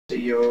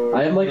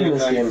I am liking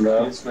this game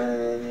though.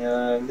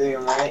 I'm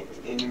doing right.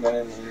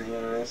 Anybody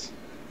knows?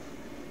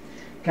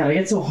 God, I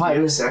get so hot.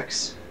 You have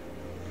sex?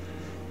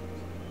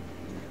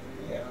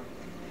 Yeah.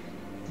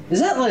 Is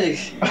that like?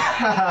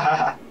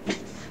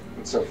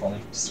 It's so funny.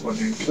 Just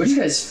wondering. What do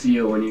you guys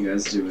feel when you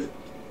guys do it?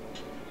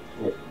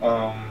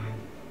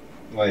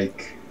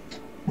 Like.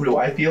 What do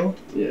I feel?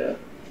 Yeah.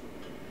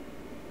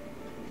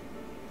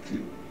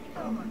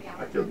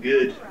 I feel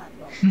good.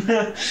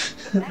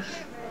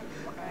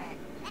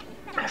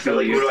 I feel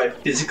like, what do I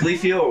physically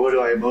feel or what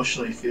do I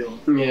emotionally feel?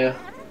 Yeah.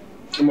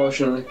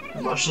 Emotionally.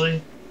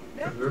 Emotionally?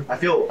 I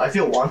feel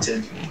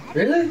wanted.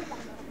 Really?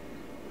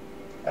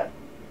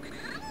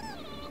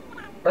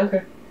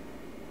 Okay.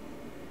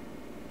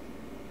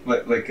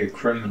 Like a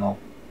criminal.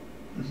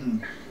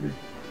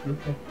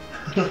 Okay.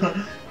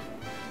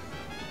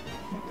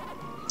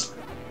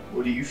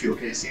 What do you feel,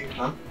 Casey?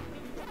 Huh?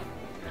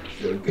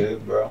 Feel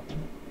good, bro.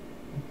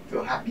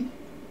 Feel happy?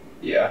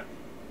 Yeah.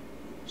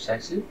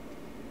 Sexy?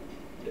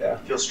 Yeah.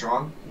 Feel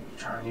strong?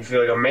 You feel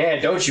like a man,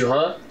 don't you,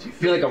 huh? Do you You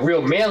feel like a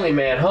real manly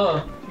man,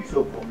 huh? Do you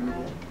feel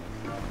vulnerable?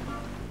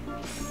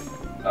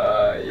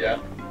 Yeah.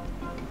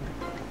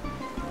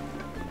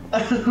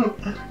 Is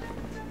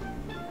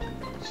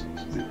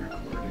it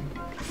recording?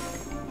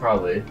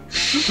 Probably.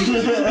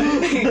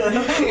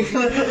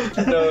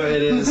 No,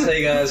 it is.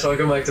 Hey guys,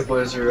 welcome back to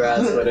Boys Who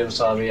Rats. My name's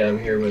Tommy. I'm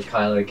here with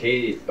Kyle and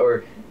Kate,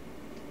 or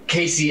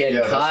Casey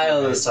and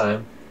Kyle this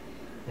time.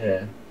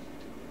 Yeah.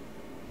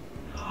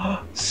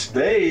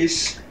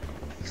 Space.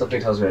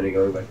 Something tells me I need to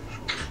go back.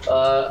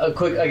 A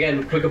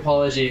quick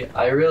apology.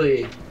 I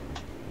really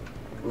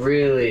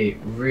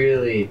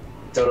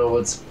don't know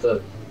what's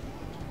the.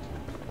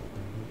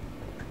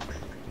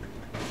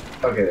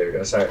 Okay, there we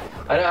go. Sorry.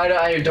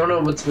 I don't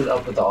know what's been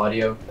up with the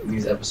audio in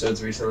these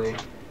episodes recently,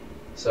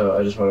 so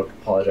I just want to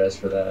apologize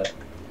for that.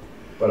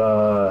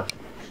 But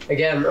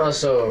again,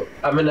 also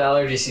I'm in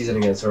allergy season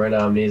again, so right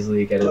now I'm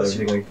nasally again and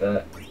everything like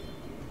that.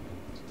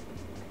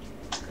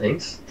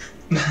 Thanks.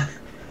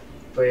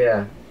 But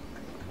yeah.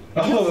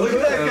 Oh, look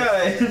at that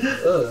guy!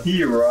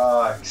 He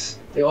rocks.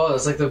 Oh,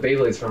 it's like the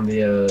Beyblades from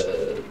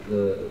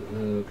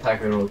the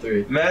Pac-Man World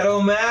 3.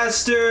 Metal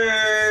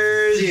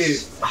Masters!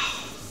 Dude.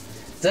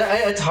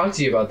 I talked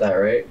to you about that,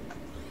 right?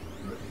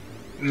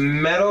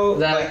 Metal,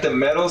 like the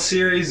Metal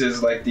series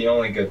is like the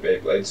only good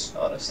Beyblades,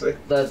 honestly.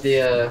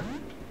 Takara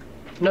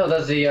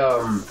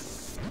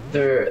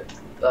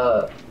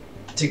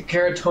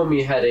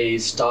Tomy had a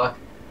stock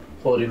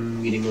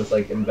holding meeting with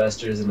like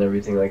investors and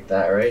everything like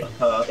that, right?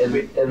 And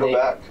they Go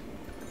back.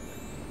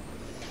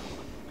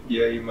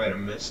 Yeah, you might have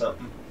missed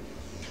something.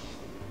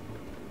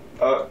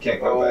 Oh,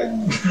 can't go back.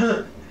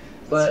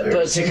 But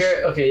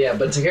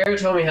Takara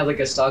Tomy had like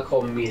a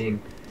Stockholm meeting,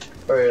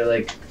 or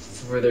like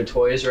for their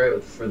toys,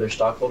 right, for their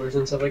stockholders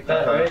and stuff like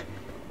that, right?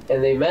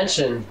 And they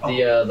mentioned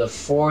the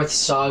fourth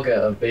saga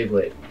of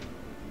Beyblade.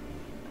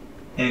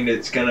 And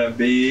it's gonna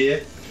be.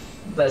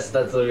 That's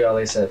literally all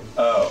they said.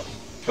 Oh,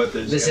 but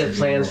there's. They said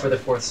plans for the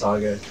fourth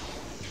saga.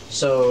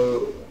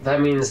 So that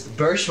means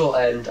Burst will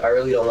end. I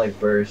really don't like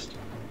Burst.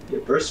 Yeah,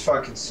 Burst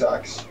fucking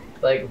sucks.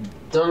 Like,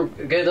 don't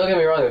get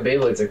me wrong, the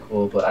Beyblades are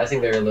cool, but I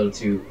think they're a little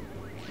too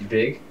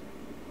big.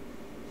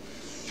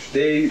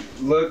 They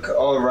look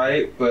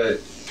alright, but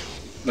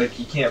like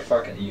you can't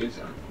fucking use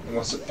them. And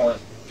what's the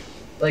point?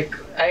 Like,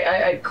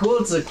 cool.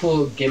 It's a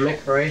cool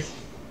gimmick, right?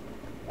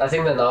 I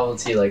think the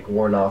novelty like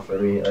worn off for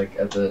me, like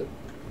at the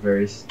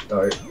very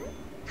start.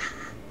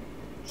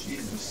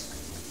 Jesus.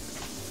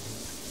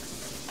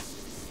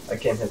 I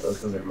can't hit those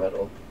because they're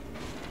metal.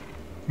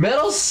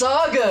 Metal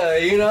Saga,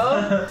 you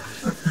know?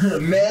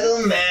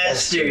 Metal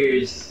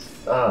Masters.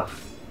 Ah.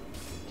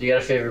 Do you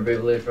got a favorite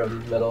Beyblade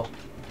from Metal?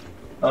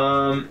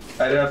 I'd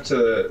have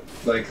to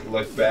like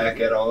look back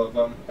at all of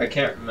them. I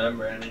can't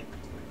remember any.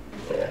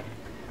 Yeah.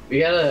 We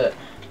gotta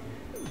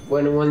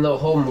when the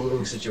whole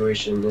moving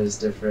situation is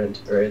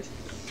different, right?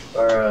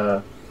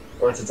 Or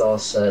once it's all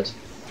set,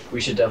 we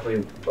should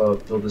definitely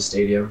build a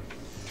stadium.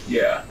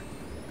 Yeah.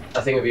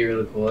 I think it'd be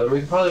really cool, and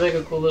we could probably make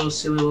a cool little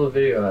silly little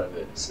video out of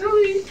it.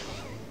 Silly.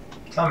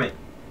 Tommy,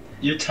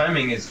 your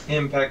timing is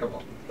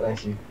impeccable.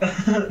 Thank you.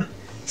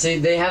 See,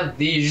 they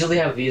usually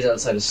have these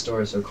outside of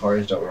stores so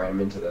cars don't ram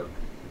into them.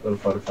 Little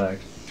fun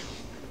fact.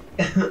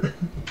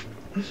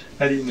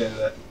 How do you know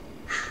that?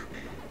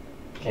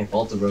 Can't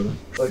fault it, brother.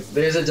 Look,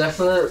 there's a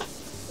definite.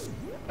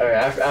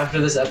 Alright, after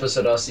this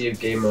episode, I'll see if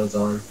game mode's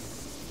on.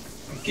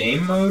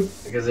 Game mode?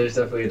 Because there's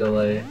definitely a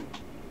delay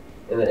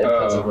in the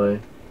inputs of my.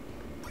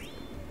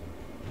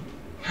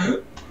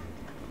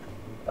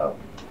 Oh.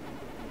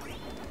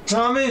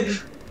 Tommy!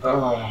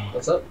 Oh.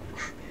 What's up?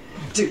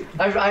 Dude,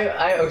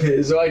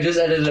 okay, so I just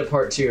edited a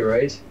part 2,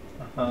 right?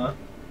 Uh-huh.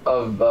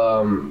 Of,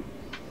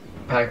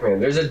 Pac-Man.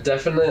 There's a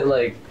definite,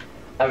 like,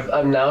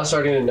 I'm now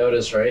starting to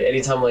notice, right?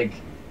 Anytime, like,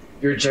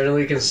 you're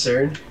generally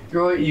concerned,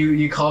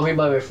 you call me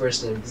by my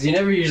first name. Because you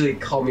never usually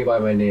call me by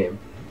my name.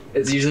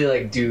 It's usually,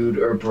 like, dude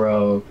or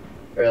bro,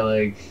 or,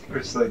 like... Or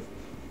it's like...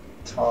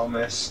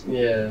 Thomas.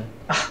 Yeah.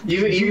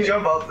 You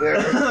jump up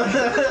there.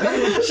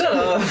 Shut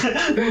up.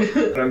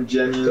 I'm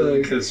genuinely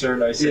Like,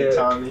 concerned I say yeah.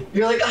 Tommy.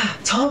 You're like,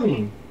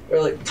 Tommy.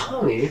 Or like,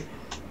 Tommy.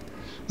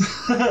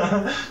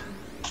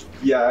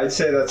 Yeah, I'd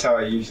say that's how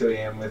I usually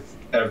am with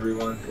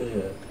everyone.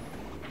 Yeah.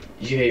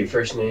 You hate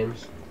first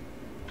names?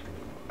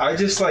 I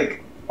just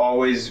like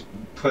always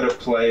put a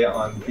play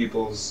on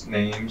people's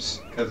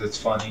names because it's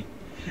funny.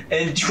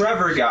 And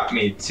Trevor got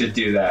me to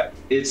do that.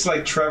 It's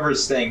like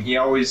Trevor's thing. He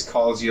always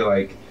calls you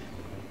like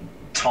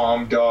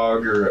Tom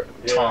Dog or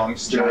Yeah.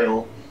 Tomster.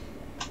 Gile.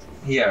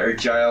 Yeah, or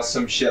Giles,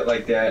 some shit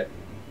like that.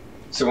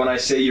 So when I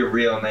say your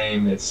real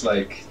name, it's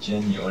like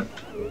genuine.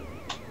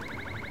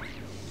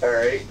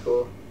 Alright,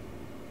 cool.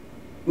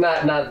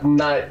 Not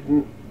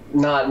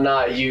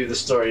you, the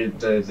story,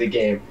 the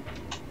game.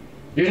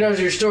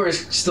 Your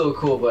story's still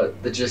cool,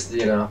 but just,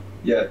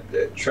 Yeah,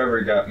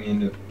 Trevor got me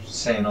into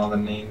saying all the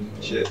names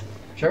and shit.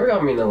 Trevor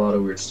got me into a lot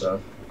of weird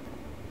stuff.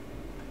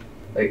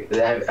 Like,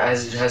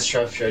 has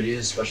Trev showed you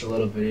his special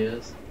little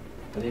videos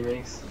that he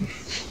makes?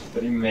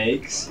 That he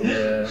makes?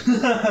 Yeah.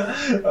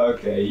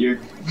 Okay, you're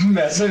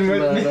messing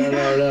with me.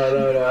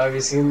 No. Have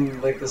you seen,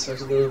 like, the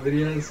special little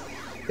videos?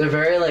 They're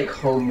very, like,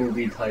 home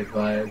movie type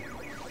vibe.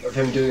 Of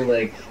him doing,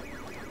 like...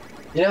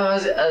 You know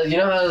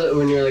how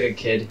when you're, like, a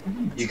kid,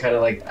 you kind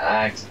of, like,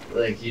 act,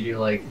 like, you do,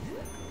 like...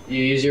 You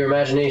use your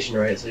imagination,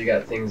 right? So you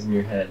got things in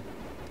your head.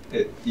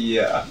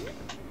 Yeah.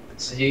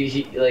 So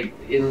he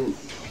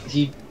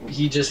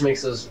just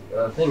makes those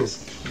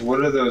things.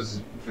 What are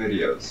those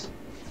videos?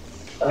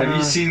 Have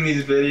you seen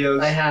these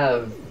videos? I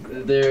have.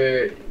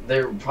 They're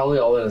probably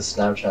all in a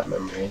Snapchat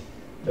memory.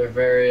 They're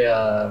very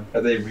Are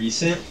they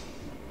recent?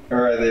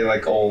 Or are they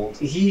like old?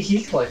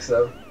 He collects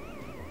them.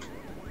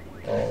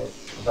 I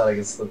thought I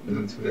could slip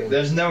in between.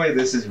 There's no way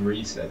this is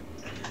recent.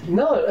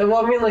 No,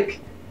 well I mean like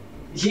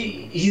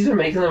he's been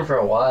making them for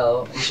a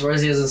while. I'm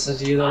surprised he hasn't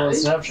sent you them on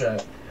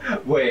Snapchat.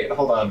 Wait,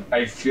 hold on.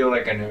 I feel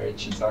like I know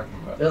what you're talking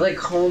about. They're like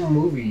home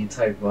movie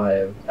type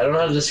vibe. I don't know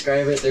how to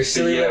describe it. They're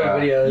silly little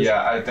videos.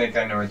 Yeah, I think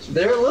I know what you're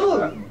They're a little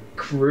talking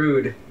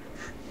crude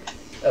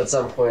at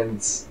some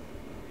points.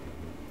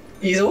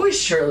 He's always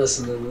shirtless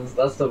in them.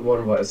 That's the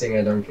one thing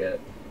I don't get.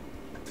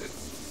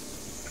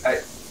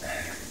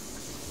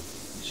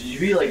 Should you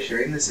be like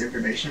sharing this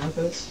information with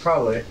us?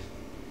 Probably.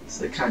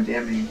 It's like kind of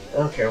damning. I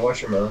don't care.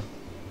 Watch your mouth.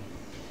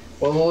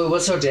 Well,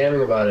 what's so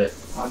damning about it?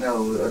 I don't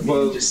know. I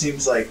mean, it just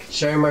seems like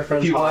Sharing my if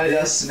friend's he wanted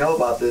hobbies? us to know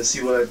about this,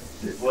 he would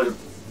have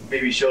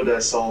maybe showed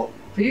us all.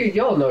 But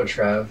y'all know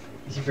Trev.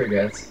 He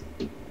forgets.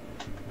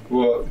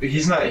 Well,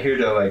 he's not here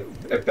to like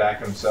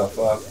back himself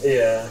up.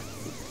 Yeah.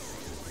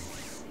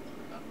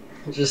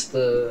 Just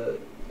the...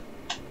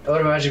 I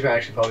would imagine you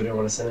actually probably didn't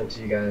want to send it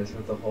to you guys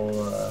with the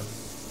whole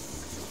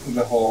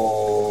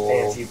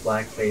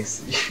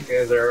anti-blackface that you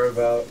guys are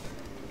about.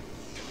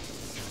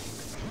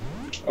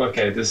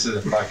 Okay, this is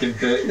a fucking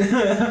bit. No,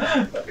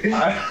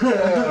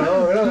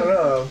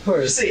 of Did you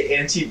course. say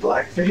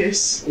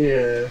anti-blackface?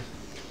 Yeah.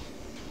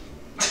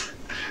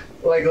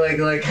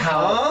 Like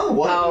how... Huh?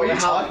 What are you how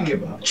talking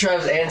about?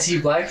 Trev's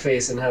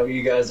anti-blackface and how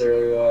you guys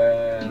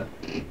are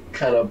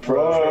kind of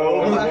pro.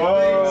 Whoa,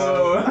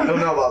 whoa. I don't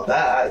know about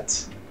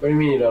that. What do you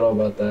mean you don't know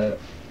about that?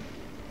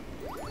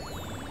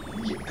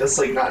 That's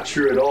like not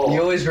true at all.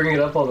 You always bring it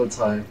up all the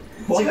time.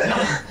 What? It's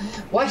like,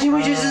 why can't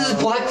we just do this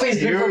blackface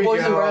bit for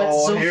boys and rats?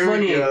 It's so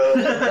funny.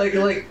 Like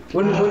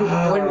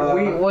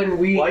when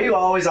we Why are you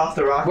always off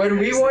the rock? when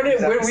we wanted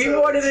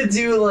to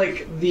do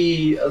like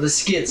the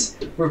skits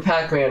for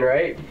Pac-Man,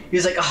 right? He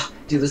was like, oh,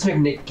 dude, let's make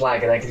Nick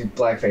black and I can do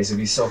blackface. It'd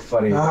be so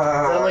funny. And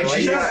I'm like,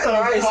 Jesus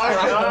Christ,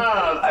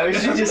 Kyle. I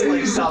wish you just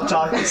like stop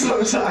talking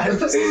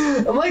sometimes.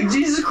 I'm like,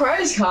 Jesus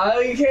Christ,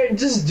 Kyle, you can't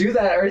just do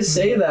that or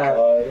say that.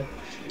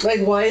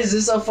 Like, why is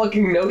this a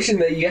fucking notion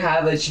that you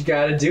have that you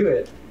gotta do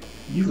it?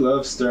 You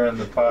love stirring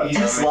the pot. He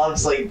just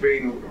loves like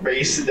bringing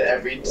race into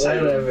every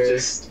type of Whatever.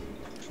 just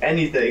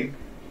anything.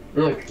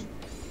 Look.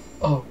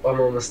 Oh, I'm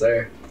almost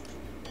there.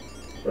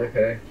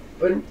 Okay.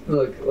 But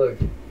look.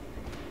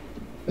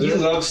 You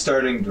love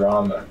starting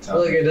drama, Tommy.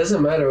 Look, it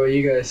doesn't matter what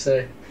you guys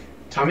say.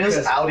 Tommy was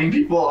outing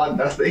people on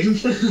nothing.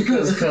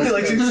 Because-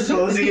 like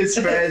exposing his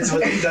friends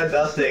when he's done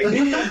nothing.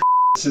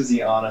 This is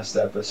the honest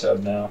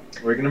episode now.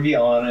 We're gonna be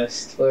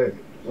honest. Look,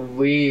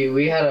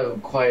 we had a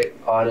quite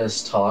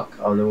honest talk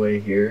on the way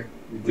here.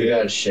 We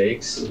got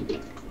shakes.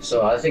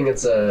 So I think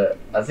it's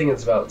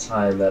about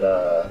time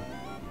that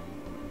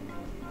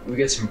we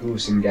get some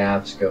boofs and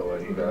gaps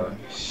going, you know.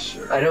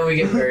 Sure. I know we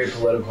get very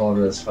political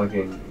on this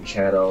fucking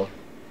channel.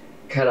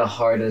 Kind of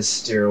hard to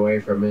steer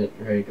away from it,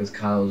 right? Because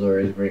Kyle's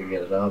always bringing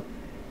it up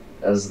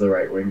as the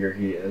right winger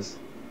he is.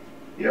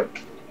 Yep.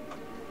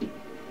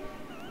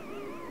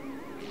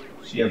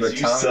 Yeah, but you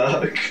Tommy-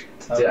 suck.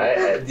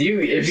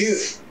 Dude, if you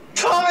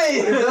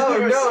Tommy! no,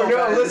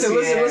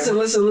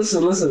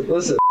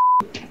 listen.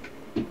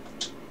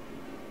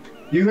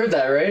 You heard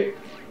that, right?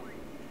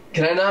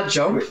 Can I not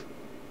jump?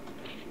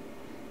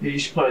 You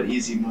should put it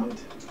easy mode.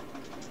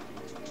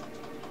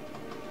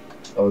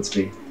 Oh, it's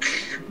B.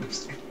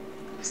 It's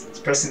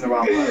pressing the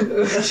wrong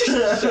button.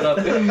 Shut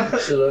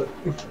up.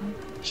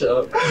 Shut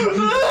up.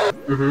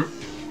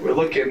 Mm-hmm. We're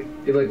looking.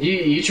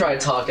 You tried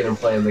talking and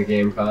playing the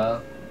game,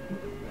 Kyle.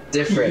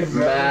 Different,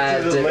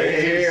 mad different.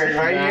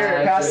 Right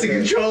here, past the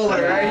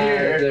controller, right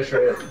here.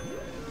 Different.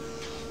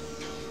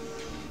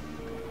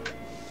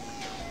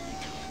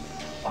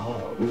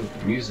 Oh,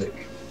 ooh, music.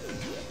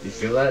 You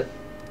feel that?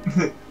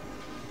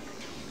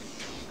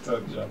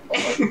 Don't jump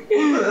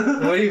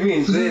What do you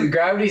mean? The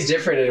gravity's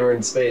different and we're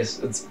in space.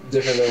 It's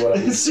different than what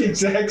I'm It's the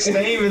exact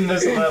same in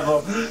this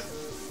level.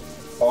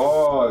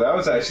 Oh, that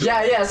was actually...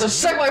 Yeah, so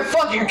suck my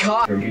fucking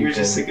cock! We're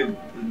just sick of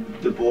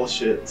the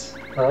bullshit.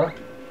 Huh?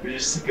 We're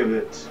just sick of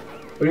it.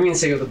 What do you mean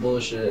sick of the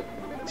bullshit?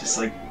 Just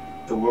like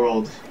the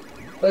world.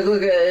 Like,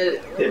 look at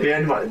it. They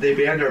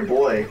banned our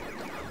boy.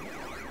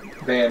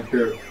 Banned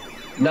who?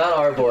 Not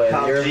our boy.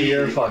 Top You're G.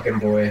 your fucking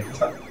boy.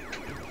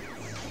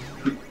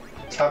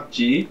 Top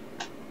G?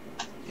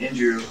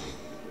 Andrew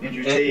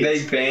Tate.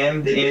 They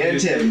banned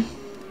him.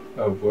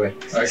 Oh boy.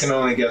 I can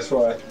only guess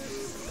why.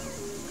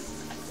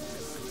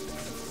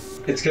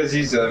 It's because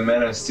he's a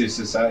menace to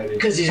society.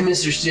 Because he's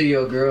Mr.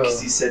 Studio Girl.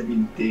 Because he said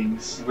mean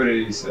things. What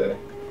did he say?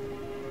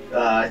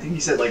 I think he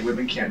said like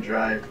women can't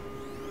drive.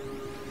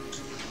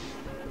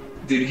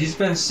 Dude, he's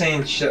been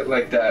saying shit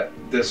like that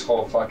this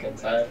whole fucking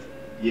time.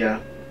 Yeah.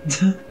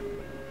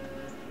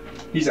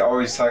 He's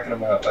always talking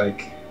about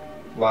like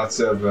lots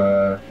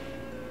of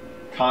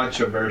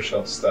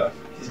controversial stuff.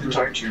 He's been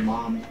talking to your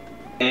mom.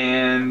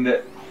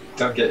 And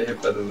don't get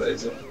hit by the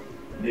laser.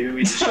 Maybe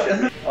we just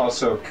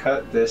Also,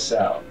 cut this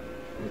out.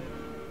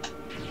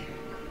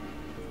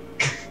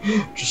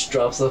 Just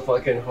drops the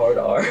fucking hard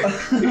R.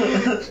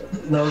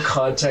 No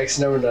context,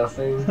 no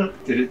nothing.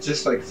 Did it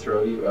just like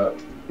throw you up?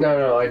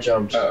 No, I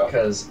jumped Oh.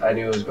 because I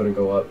knew it was going to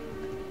go up.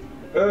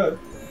 Uh,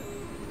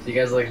 So you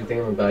guys like to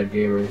think I'm a bad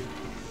gamer.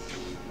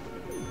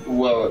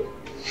 well.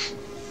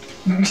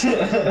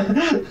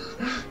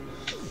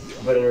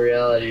 But in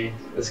reality,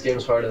 this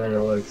game's harder than it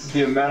looks.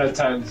 The amount of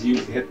times you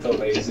hit the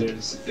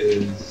lasers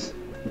is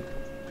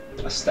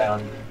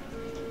astounding.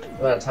 The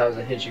amount of times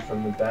I hit you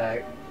from the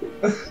back.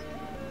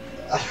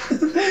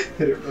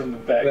 Hit it from the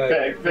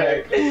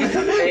back.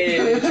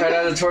 Hey, try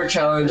out the torque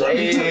challenge.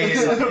 Hey,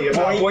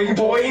 boing,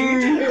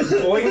 boing,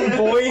 boing,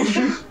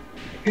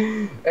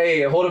 boing.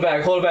 Hey, hold it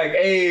back.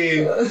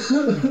 Hey,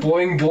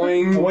 boing,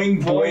 boing,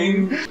 Boing,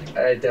 boing.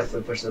 I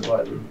definitely pushed the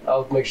button.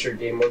 I'll make sure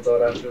game mode's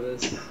on after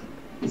this.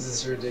 This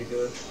is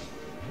ridiculous.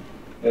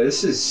 Yeah,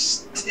 this is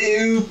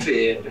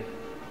stupid.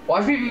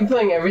 Why have you been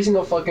playing every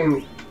single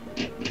fucking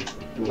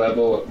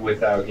Level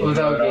without game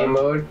without mode game on.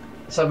 mode?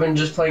 So I've been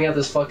just playing at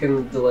this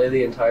fucking delay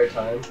the entire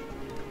time.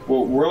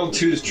 Well, World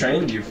 2's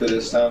trained you for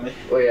this, Tommy.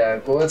 Well, yeah.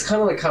 Well, it's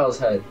kind of like Kyle's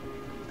head.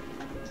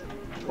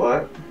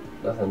 What?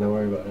 Nothing. Don't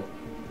worry about it.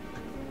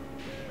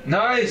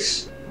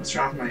 Nice! What's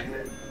wrong with my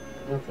head?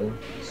 Nothing.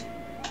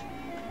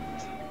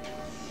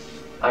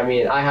 I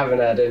mean, I haven't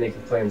had any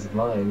complaints of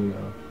mine, you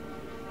know.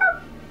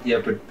 Yeah,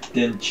 but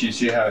didn't you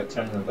see how it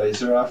turned the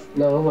laser off?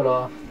 No, it went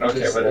off. Okay,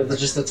 Just, whatever. it was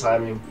just the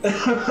timing.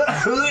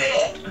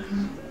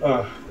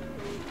 Oh.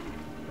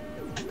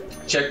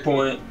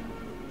 Checkpoint.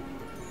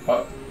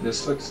 Oh,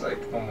 this looks like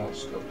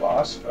almost a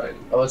boss fight.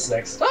 Oh, what's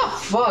next? Oh,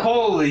 fuck!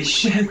 Holy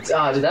shit!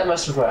 Ah, did that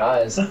mess with my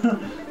eyes?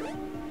 I'm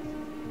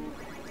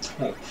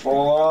Don't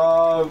fall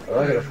off.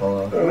 not gonna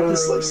fall off. What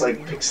this looks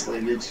like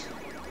pixelated.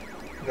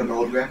 The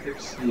old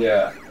graphics.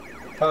 Yeah.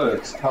 Oh,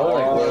 it's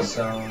Probably like this.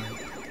 awesome.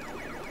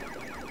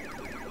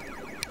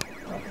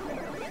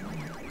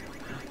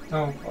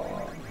 Don't fall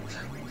off.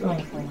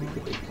 Don't fall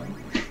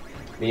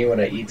off. Me when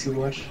I eat too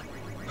much?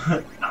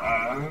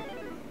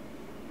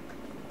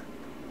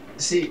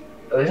 See,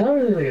 there's not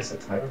really like a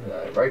set timer for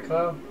that, right,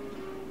 Kyle?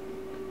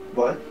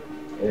 What?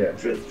 Yeah.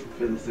 For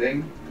the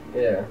thing?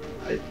 Yeah.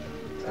 I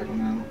don't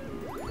know.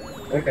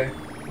 Okay.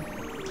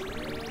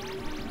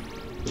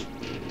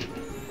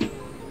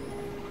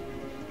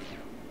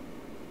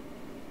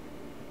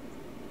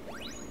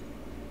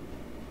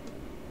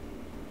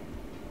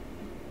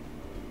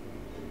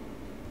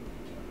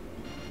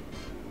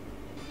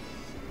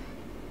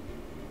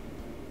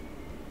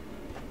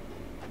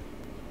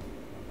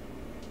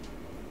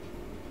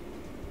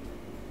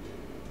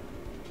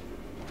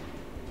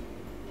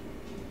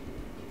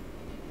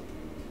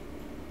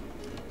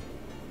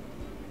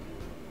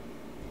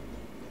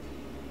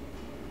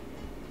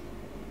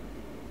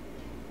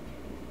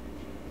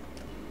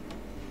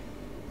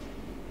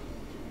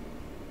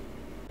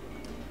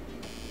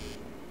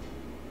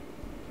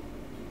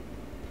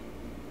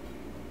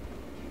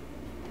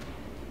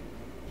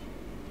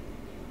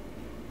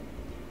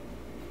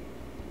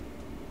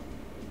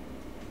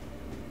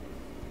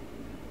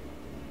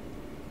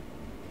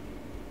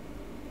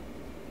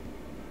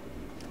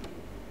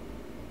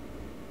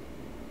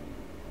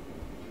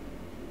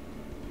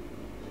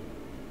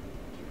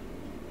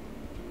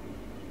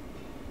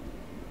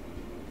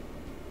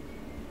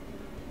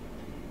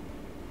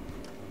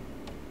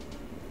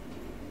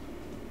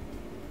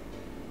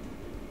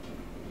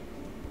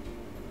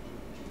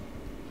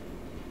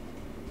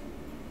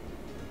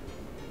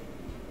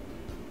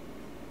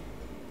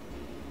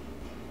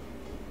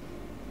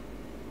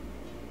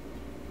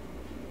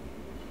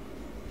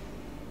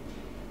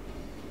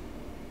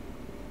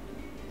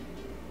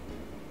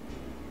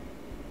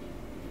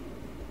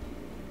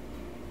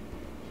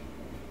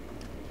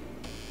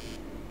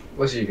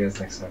 We'll see you guys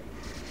next time.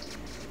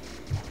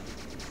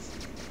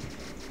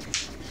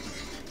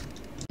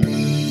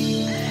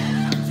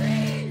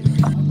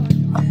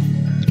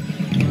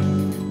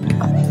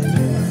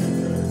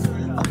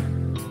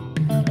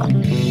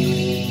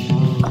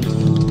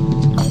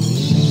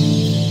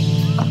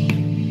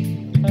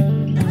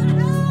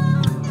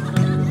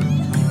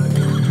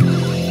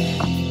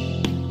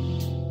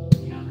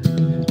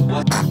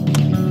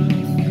 What?